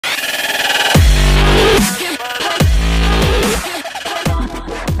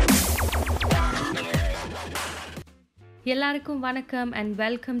எல்லாருக்கும் வணக்கம் and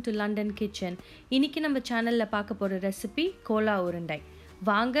welcome to London Kitchen. இன்னைக்கு நம்ம சேனல்ல பார்க்க போற ரெசிபி கோலா உருண்டை.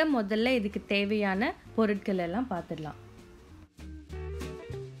 வாங்க முதல்ல இதுக்கு தேவையான பொருட்கள் எல்லாம் பார்த்துடலாம்.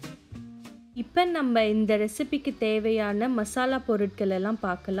 இப்போ நம்ம இந்த ரெசிபிக்கு தேவையான மசாலா பொருட்கள் எல்லாம்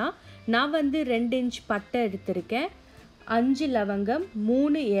பார்க்கலாம். நான் வந்து 2 இன்ச் பட்டை எடுத்திருக்கேன், 5 lavangam,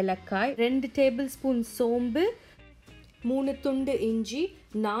 3 ellakai, 2 டேபிள்ஸ்பூன் சோம்பு, 3 துண்டு இஞ்சி,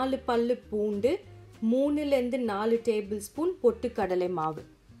 4 பல்லு பூண்டு, 3-4 டேபிள்ஸ்பூன் பொட்டு கடலை மாவு.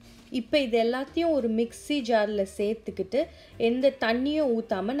 இப்போ இது எல்லாத்தையும் ஒரு மிக்ஸி ஜாரில் சேர்த்துக்கிட்டு எந்த தண்ணியும்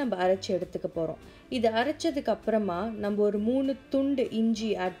ஊற்றாமல் நம்ம அரைச்சி எடுத்துக்க போகிறோம். இது அரைச்சதுக்கு அப்புறமா நம்ம ஒரு 3 துண்டு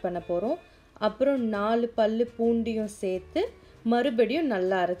இஞ்சி ஆட் பண்ண போகிறோம். அப்புறம் 4 பல்லு பூண்டையும் சேர்த்து மறுபடியும்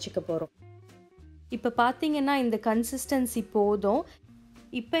நல்லா அரைச்சிக்க போகிறோம். இப்போ பார்த்தீங்கன்னா இந்த கன்சிஸ்டன்சி போதும்.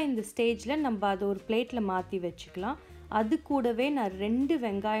 இப்போ இந்த ஸ்டேஜில் நம்ம அதை ஒரு பிளேட்டில் மாற்றி வச்சுக்கலாம். அது கூடவே நான் 2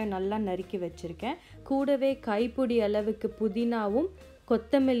 வெங்காயம் நல்லா நறுக்கி வச்சுருக்கேன். கூடவே கைப்பிடி அளவுக்கு புதினாவும்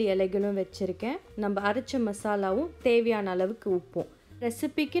கொத்தமல்லி இலைகளும் வச்சுருக்கேன். நம்ம அரைச்ச மசாலாவும் தேவையான அளவுக்கு உப்பும்.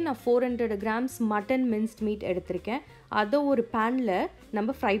 ரெசிபிக்கு நான் 400 grams மட்டன் மின்ஸ்ட் மீட் எடுத்திருக்கேன். அதை ஒரு பேனில்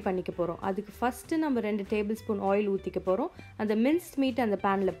நம்ம ஃப்ரை பண்ணிக்க போகிறோம். அதுக்கு ஃபஸ்ட்டு நம்ம 2 டேபிள்ஸ்பூன் ஆயில் ஊற்றிக்க போகிறோம். அந்த மின்ஸ்ட் மீட் அந்த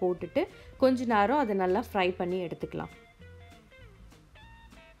பேனில் போட்டுட்டு கொஞ்ச நேரம் அதை நல்லா ஃப்ரை பண்ணி எடுத்துக்கலாம்.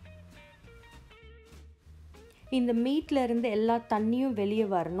 இந்த மீட்டில் இருந்து எல்லா தண்ணியும் வெளியே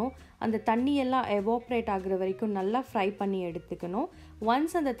வரணும். அந்த தண்ணியெல்லாம் எவாப்ரேட் ஆகுற வரைக்கும் நல்லா ஃப்ரை பண்ணி எடுத்துக்கணும்.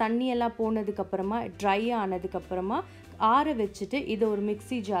 ஒன்ஸ் அந்த தண்ணியெல்லாம் போனதுக்கப்புறமா ட்ரை ஆனதுக்கப்புறமா ஆற வச்சுட்டு இதை ஒரு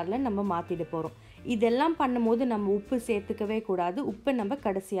மிக்ஸி ஜாரில் நம்ம மாற்றிட போகிறோம். இதெல்லாம் பண்ணும்போது நம்ம உப்பு சேர்த்துக்கவே கூடாது. உப்பு நம்ம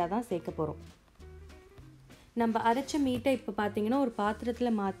கடைசியாக தான் சேர்க்க போகிறோம். நம்ம அரைச்ச மீட்டை இப்போ பார்த்தீங்கன்னா ஒரு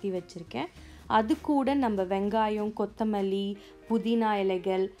பாத்திரத்தில் மாற்றி வச்சுருக்கேன். அது கூட நம்ம வெங்காயம், கொத்தமல்லி, புதினா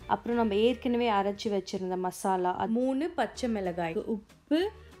இலைகள், அப்புறம் நம்ம ஏற்கனவே அரைச்சி வச்சுருந்த மசாலா, 3 பச்சை மிளகாய், உப்பு,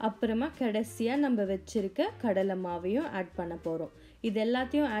 அப்புறமா கடைசியாக நம்ம வச்சுருக்க கடலை மாவையும் ஆட் பண்ண போகிறோம். இது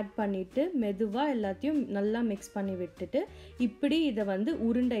எல்லாத்தையும் ஆட் பண்ணிவிட்டு மெதுவாக எல்லாத்தையும் நல்லா மிக்ஸ் பண்ணி விட்டுட்டு இப்படி இதை வந்து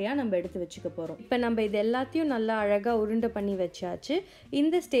உருண்டையாக நம்ம எடுத்து வச்சுக்க போகிறோம். இப்போ நம்ம இது எல்லாத்தையும் நல்லா அழகாக உருண்டை பண்ணி வச்சாச்சு.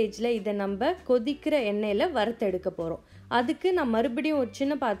 இந்த ஸ்டேஜில் இதை நம்ம கொதிக்கிற எண்ணெயில் வறுத்தெடுக்க போகிறோம். அதுக்கு நான் மறுபடியும் ஒரு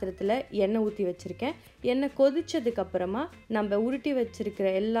சின்ன பாத்திரத்தில் எண்ணெய் ஊற்றி வச்சுருக்கேன். எண்ணெய் கொதிச்சதுக்கப்புறமா நம்ம உருட்டி வச்சுருக்கிற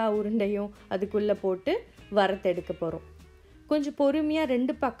எல்லா உருண்டையும் அதுக்குள்ளே போட்டு வறுத்தெடுக்க போகிறோம். கொஞ்சம் பொறுமையாக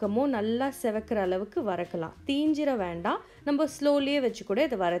 2 பக்கமும் நல்லா செவக்கிற அளவுக்கு வறுக்கலாம். தீஞ்சிர வேண்டாம், நம்ம ஸ்லோலியே வச்சு கூட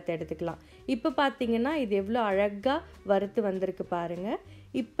இதை வறுத்து எடுத்துக்கலாம். இப்போ பார்த்தீங்கன்னா இது எவ்வளோ அழகாக வறுத்து வந்திருக்கு பாருங்கள்.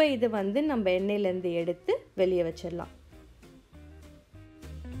 இப்போ இதை வந்து நம்ம எண்ணெயிலேருந்து எடுத்து வெளியே வச்சிடலாம்.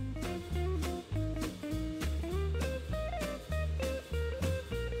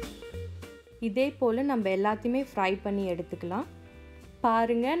 இதே போல் நம்ம எல்லாத்தையுமே ஃப்ரை பண்ணி எடுத்துக்கலாம்.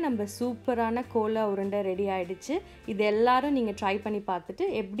 பாருங்கள், நம்ம சூப்பரான கோலா உருண்டை ரெடி ஆகிடுச்சு. இது எல்லாரும் நீங்கள் ட்ரை பண்ணி பார்த்துட்டு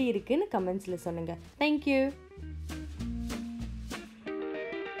எப்படி இருக்குன்னு கமெண்ட்ஸில் சொல்லுங்கள். தேங்க்யூ.